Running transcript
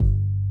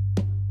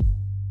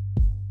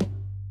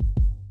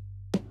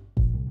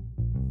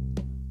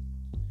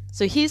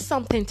So here's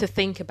something to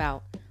think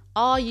about.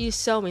 Are you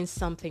sowing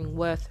something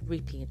worth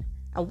reaping?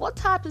 And what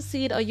type of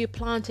seed are you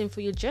planting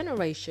for your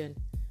generation?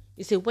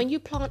 You see, when you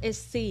plant a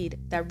seed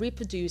that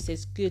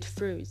reproduces good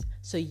fruits,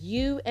 so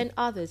you and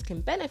others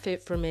can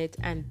benefit from it,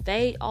 and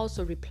they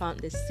also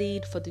replant the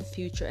seed for the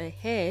future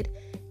ahead,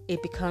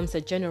 it becomes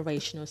a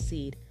generational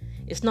seed.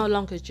 It's no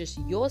longer just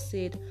your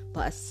seed,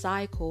 but a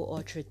cycle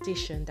or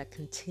tradition that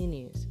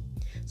continues.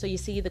 So you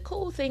see, the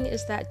cool thing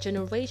is that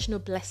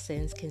generational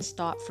blessings can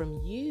start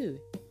from you.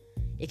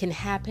 It can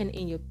happen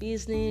in your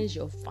business,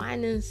 your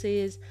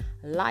finances,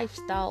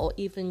 lifestyle, or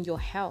even your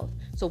health.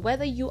 So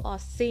whether you are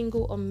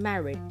single or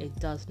married, it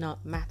does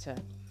not matter.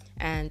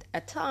 And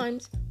at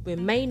times, we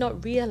may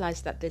not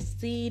realize that the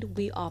seed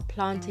we are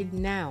planting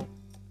now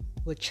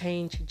will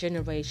change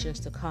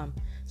generations to come.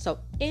 So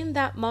in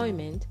that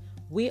moment,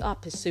 we are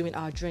pursuing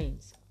our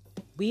dreams.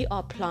 We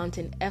are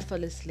planting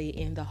effortlessly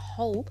in the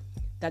hope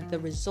that the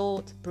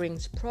result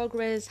brings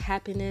progress,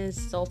 happiness,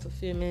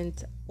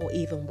 self-fulfillment, or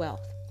even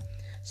wealth.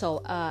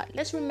 So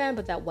let's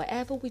remember that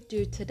whatever we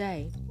do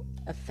today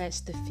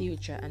affects the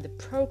future, and the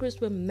progress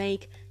we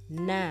make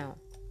now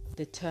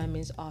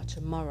determines our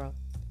tomorrow.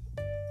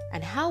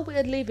 And how we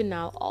are living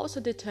now also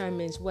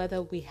determines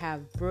whether we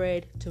have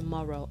bread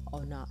tomorrow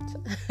or not.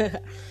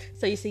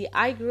 So you see,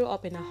 I grew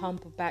up in a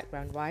humble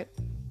background, right?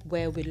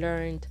 Where we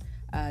learned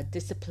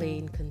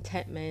discipline,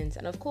 contentment,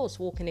 and of course,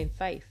 walking in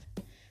faith.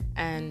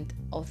 And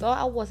although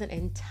I wasn't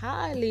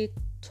entirely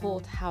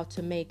taught how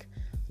to make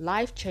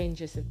life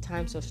changes in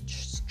times of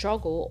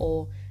struggle,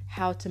 or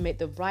how to make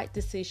the right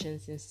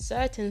decisions in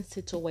certain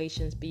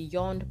situations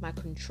beyond my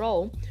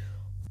control,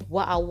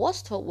 what I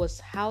was taught was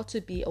how to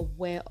be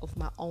aware of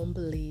my own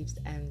beliefs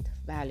and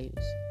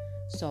values.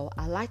 So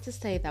I like to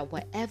say that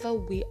whatever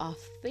we are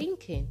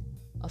thinking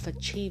of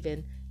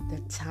achieving,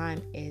 the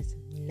time is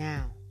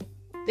now.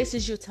 This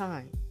is your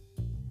time.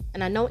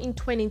 And I know in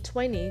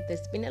 2020,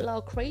 there's been a lot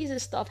of crazy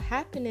stuff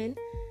happening.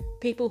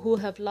 People who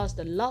have lost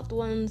their loved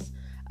ones,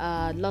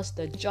 lost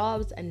their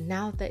jobs, and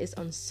now there is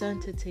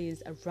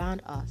uncertainties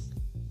around us.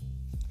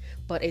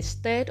 But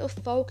instead of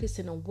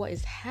focusing on what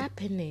is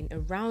happening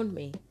around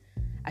me,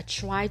 I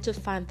try to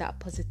find that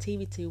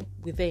positivity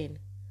within,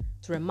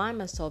 to remind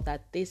myself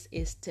that this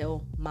is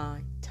still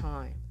my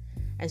time.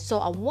 And so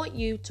I want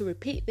you to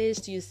repeat this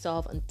to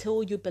yourself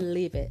until you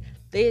believe it.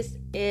 This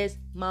is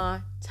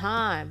my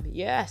time.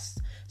 Yes.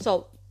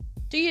 So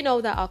do you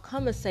know that our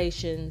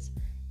conversations,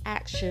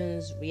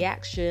 actions,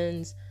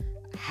 reactions,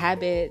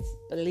 habits,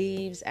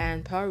 beliefs,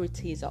 and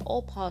priorities are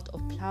all part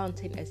of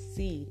planting a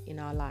seed in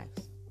our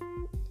lives?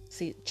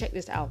 See, check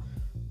this out.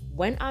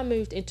 When I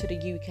moved into the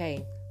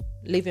UK,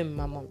 living with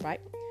my mom, right?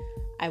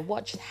 I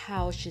watched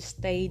how she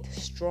stayed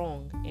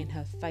strong in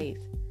her faith,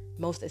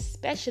 most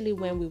especially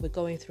when we were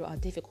going through our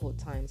difficult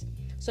times.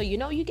 So,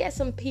 you get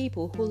some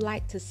people who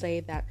like to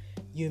say that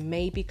you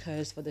may be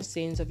cursed for the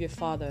sins of your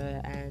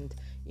father, and,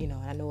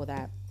 I know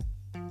that,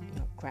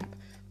 crap.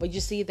 But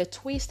you see, the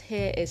twist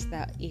here is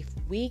that if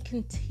we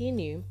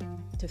continue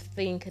to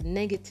think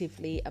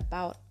negatively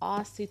about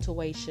our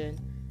situation,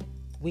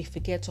 we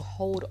forget to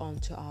hold on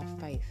to our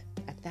faith.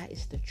 And that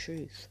is the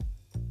truth.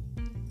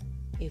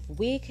 If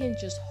we can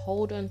just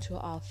hold on to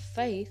our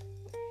faith,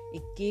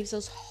 it gives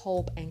us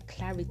hope and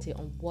clarity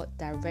on what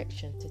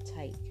direction to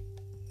take.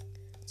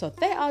 So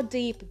there are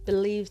deep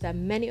beliefs that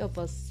many of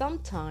us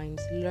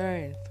sometimes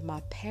learn from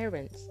our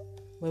parents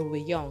when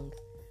we're young.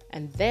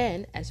 And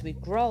then as we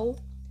grow,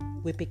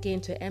 we begin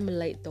to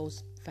emulate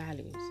those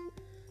values.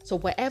 So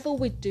whatever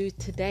we do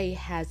today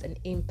has an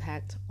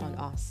impact on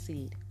our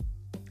seed.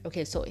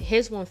 Okay, so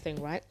here's one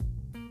thing, right?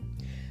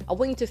 I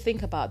want you to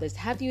think about this.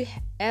 Have you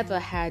ever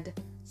had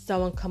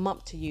someone come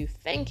up to you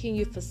thanking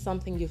you for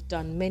something you've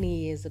done many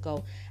years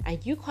ago,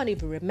 and you can't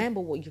even remember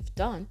what you've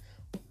done,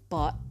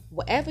 but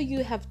whatever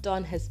you have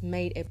done has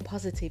made a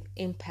positive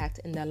impact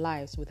in their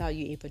lives without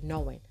you even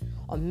knowing?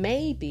 Or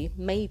maybe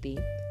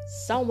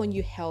someone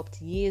you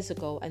helped years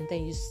ago, and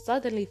then you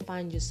suddenly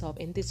find yourself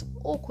in this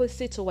awkward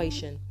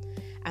situation,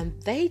 and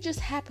they just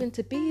happen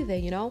to be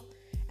there,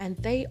 and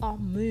they are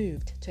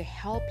moved to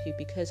help you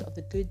because of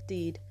the good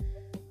deed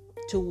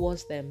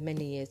towards them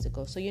many years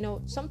ago. So,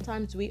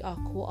 sometimes we are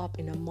caught up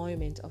in a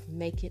moment of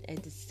making a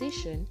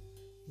decision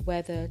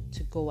whether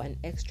to go an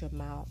extra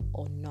mile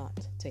or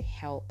not to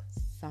help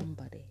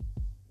somebody.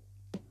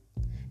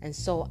 And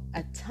so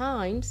at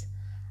times,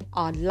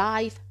 our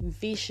life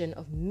vision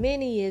of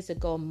many years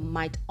ago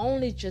might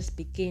only just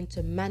begin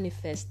to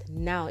manifest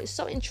now. It's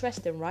so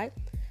interesting, right?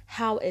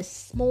 How a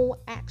small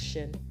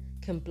action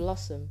can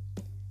blossom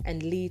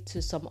and lead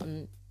to some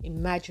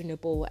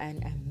unimaginable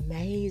and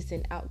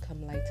amazing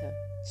outcome later.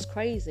 It's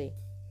crazy.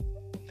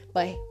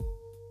 But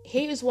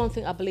here's one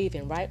thing I believe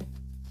in, right?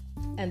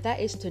 And that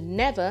is to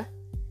never,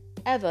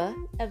 ever,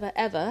 ever,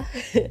 ever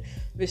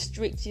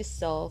restrict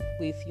yourself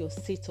with your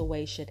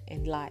situation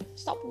in life.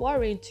 Stop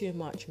worrying too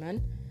much,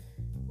 man.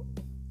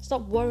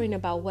 Stop worrying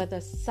about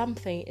whether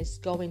something is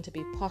going to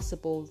be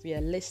possible,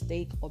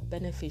 realistic, or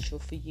beneficial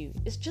for you.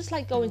 It's just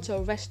like going to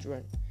a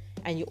restaurant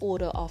and you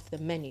order off the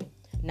menu.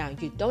 Now,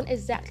 you don't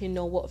exactly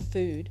know what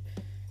food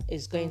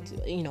is going to,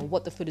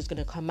 what the food is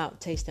going to come out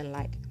tasting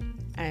like.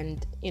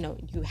 And,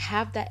 you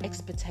have that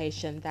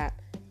expectation that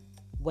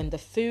when the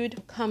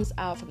food comes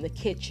out from the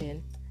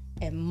kitchen,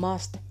 it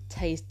must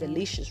taste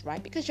delicious,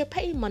 right? Because you're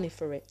paying money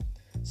for it.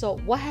 So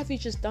what have you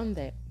just done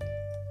there?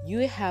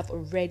 You have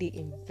already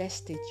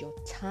invested your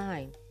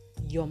time,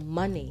 your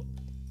money,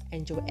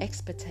 and your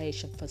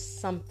expectation for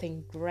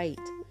something great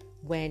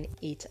when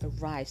it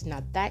arrives.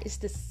 Now, that is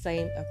the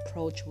same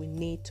approach we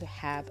need to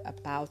have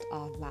about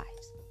our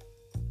lives.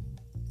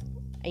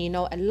 And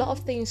a lot of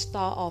things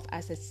start off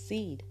as a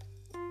seed.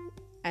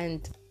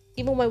 And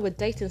even when we're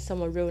dating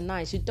someone real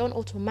nice, you don't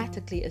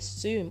automatically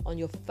assume on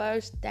your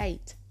first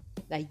date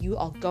that you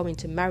are going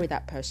to marry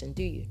that person,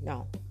 do you?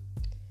 No.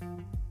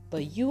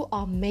 But you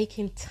are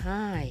making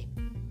time,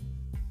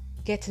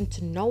 getting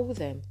to know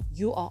them.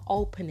 You are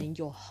opening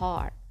your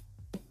heart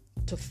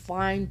to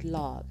find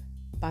love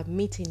by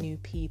meeting new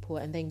people,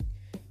 and then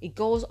it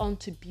goes on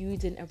to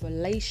building a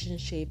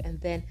relationship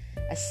and then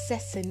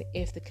assessing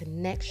if the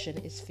connection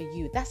is for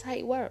you. That's how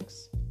it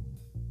works.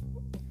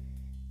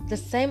 The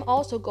same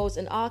also goes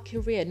in our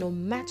career. No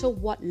matter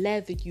what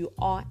level you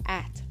are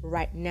at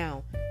right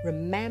now,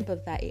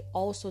 remember that it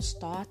also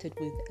started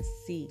with a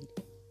seed.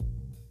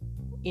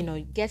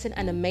 Getting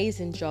an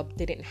amazing job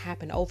didn't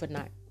happen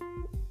overnight.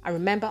 I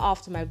remember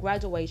after my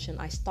graduation,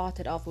 I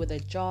started off with a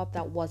job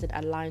that wasn't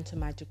aligned to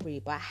my degree,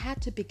 but I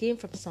had to begin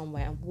from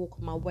somewhere and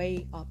walk my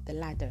way up the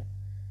ladder.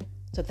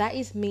 So that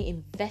is me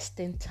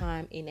investing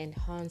time in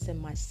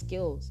enhancing my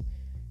skills,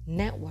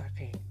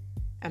 networking,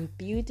 and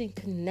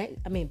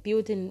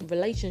building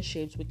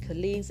relationships with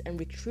colleagues and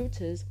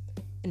recruiters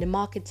in the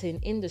marketing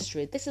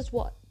industry. This is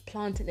what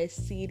planting a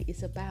seed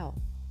is about.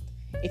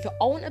 If you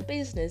own a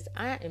business,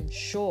 I am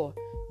sure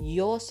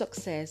your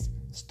success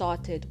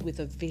started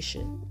with a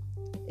vision.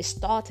 It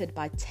started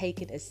by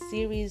taking a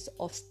series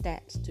of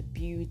steps to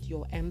build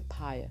your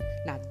empire.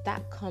 Now,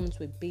 that comes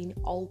with being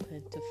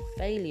open to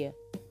failure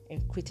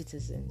and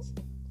criticisms.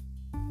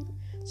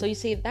 So you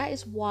see, that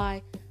is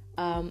why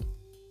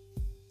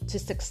to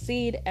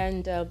succeed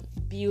and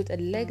build a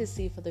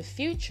legacy for the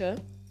future,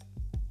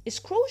 it's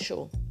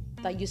crucial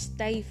that you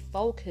stay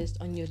focused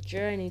on your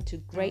journey to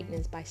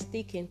greatness by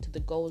sticking to the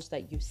goals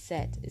that you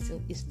set.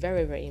 It's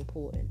very, very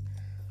important.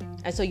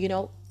 And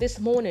so, this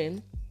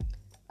morning,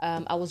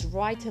 I was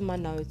writing my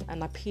notes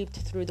and I peeped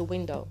through the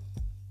window.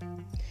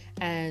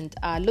 And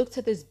I looked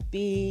at this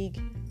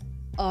big,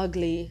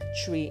 ugly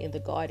tree in the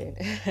garden.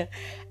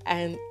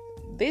 And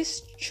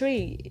this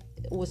tree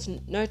was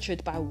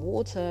nurtured by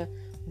water,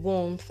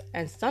 warmth,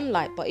 and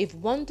sunlight. But if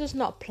one does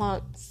not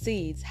plant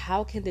seeds,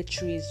 how can the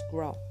trees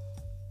grow?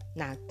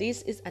 Now,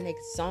 this is an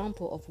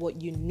example of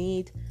what you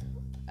need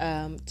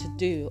to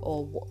do,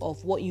 or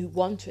of what you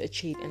want to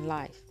achieve in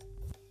life.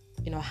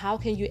 How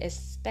can you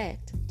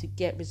expect to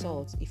get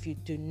results if you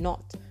do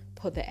not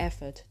put the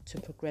effort to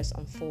progress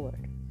on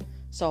forward?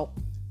 So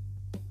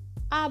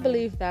I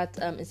believe that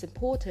it's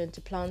important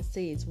to plant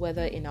seeds,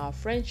 whether in our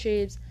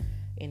friendships,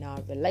 in our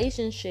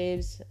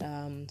relationships,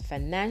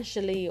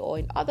 financially, or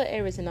in other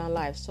areas in our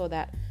lives, so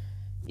that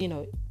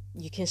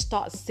you can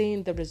start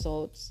seeing the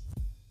results,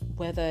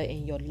 whether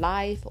in your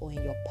life or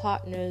in your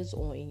partners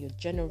or in your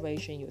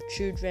generation, your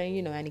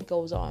children, and it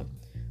goes on.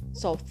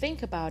 So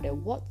think about it.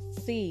 What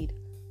seed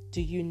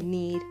do you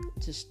need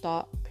to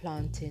start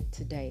planting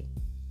today?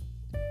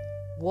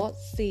 What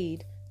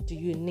seed do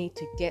you need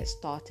to get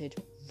started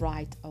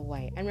right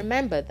away? And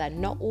remember that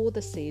not all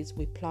the seeds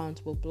we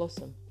plant will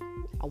blossom.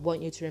 I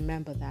want you to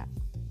remember that.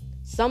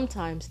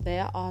 Sometimes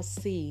there are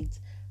seeds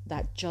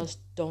that just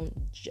don't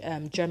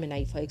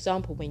germinate. For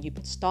example, when you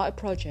start a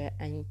project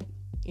and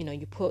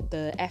you put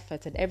the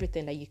effort and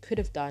everything that you could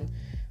have done,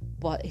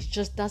 but it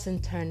just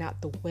doesn't turn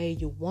out the way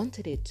you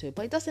wanted it to.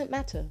 But it doesn't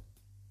matter.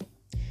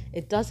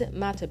 It doesn't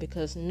matter,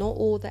 because not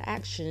all the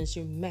actions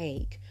you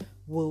make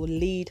will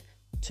lead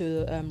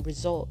to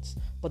results.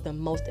 But the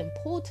most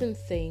important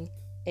thing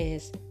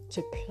is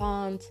to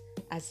plant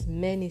as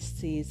many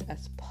seeds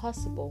as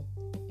possible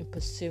in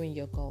pursuing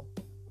your goal.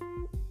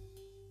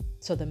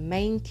 So the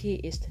main key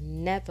is to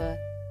never,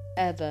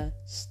 ever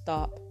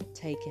stop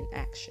taking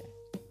action.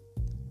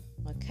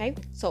 Okay,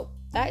 so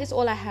that is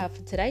all I have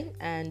for today.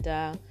 And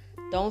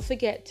don't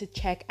forget to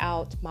check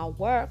out my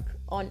work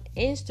on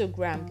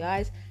Instagram,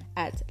 guys,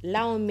 at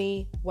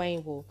Laomi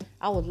Wainwell.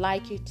 I would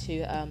like you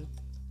to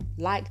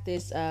like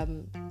this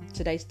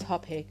today's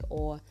topic,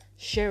 or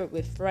share it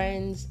with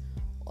friends,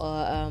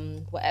 or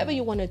whatever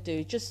you want to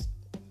do. Just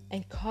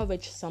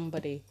encourage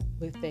somebody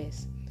with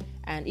this.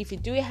 And if you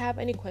do have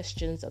any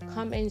questions or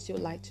comments you'd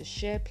like to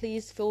share,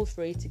 please feel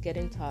free to get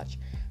in touch.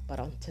 But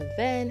until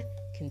then,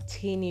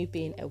 continue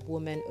being a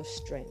woman of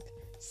strength.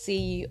 See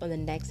you on the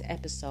next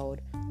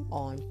episode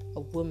on A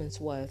Woman's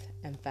Worth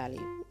and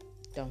Value.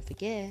 Don't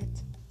forget.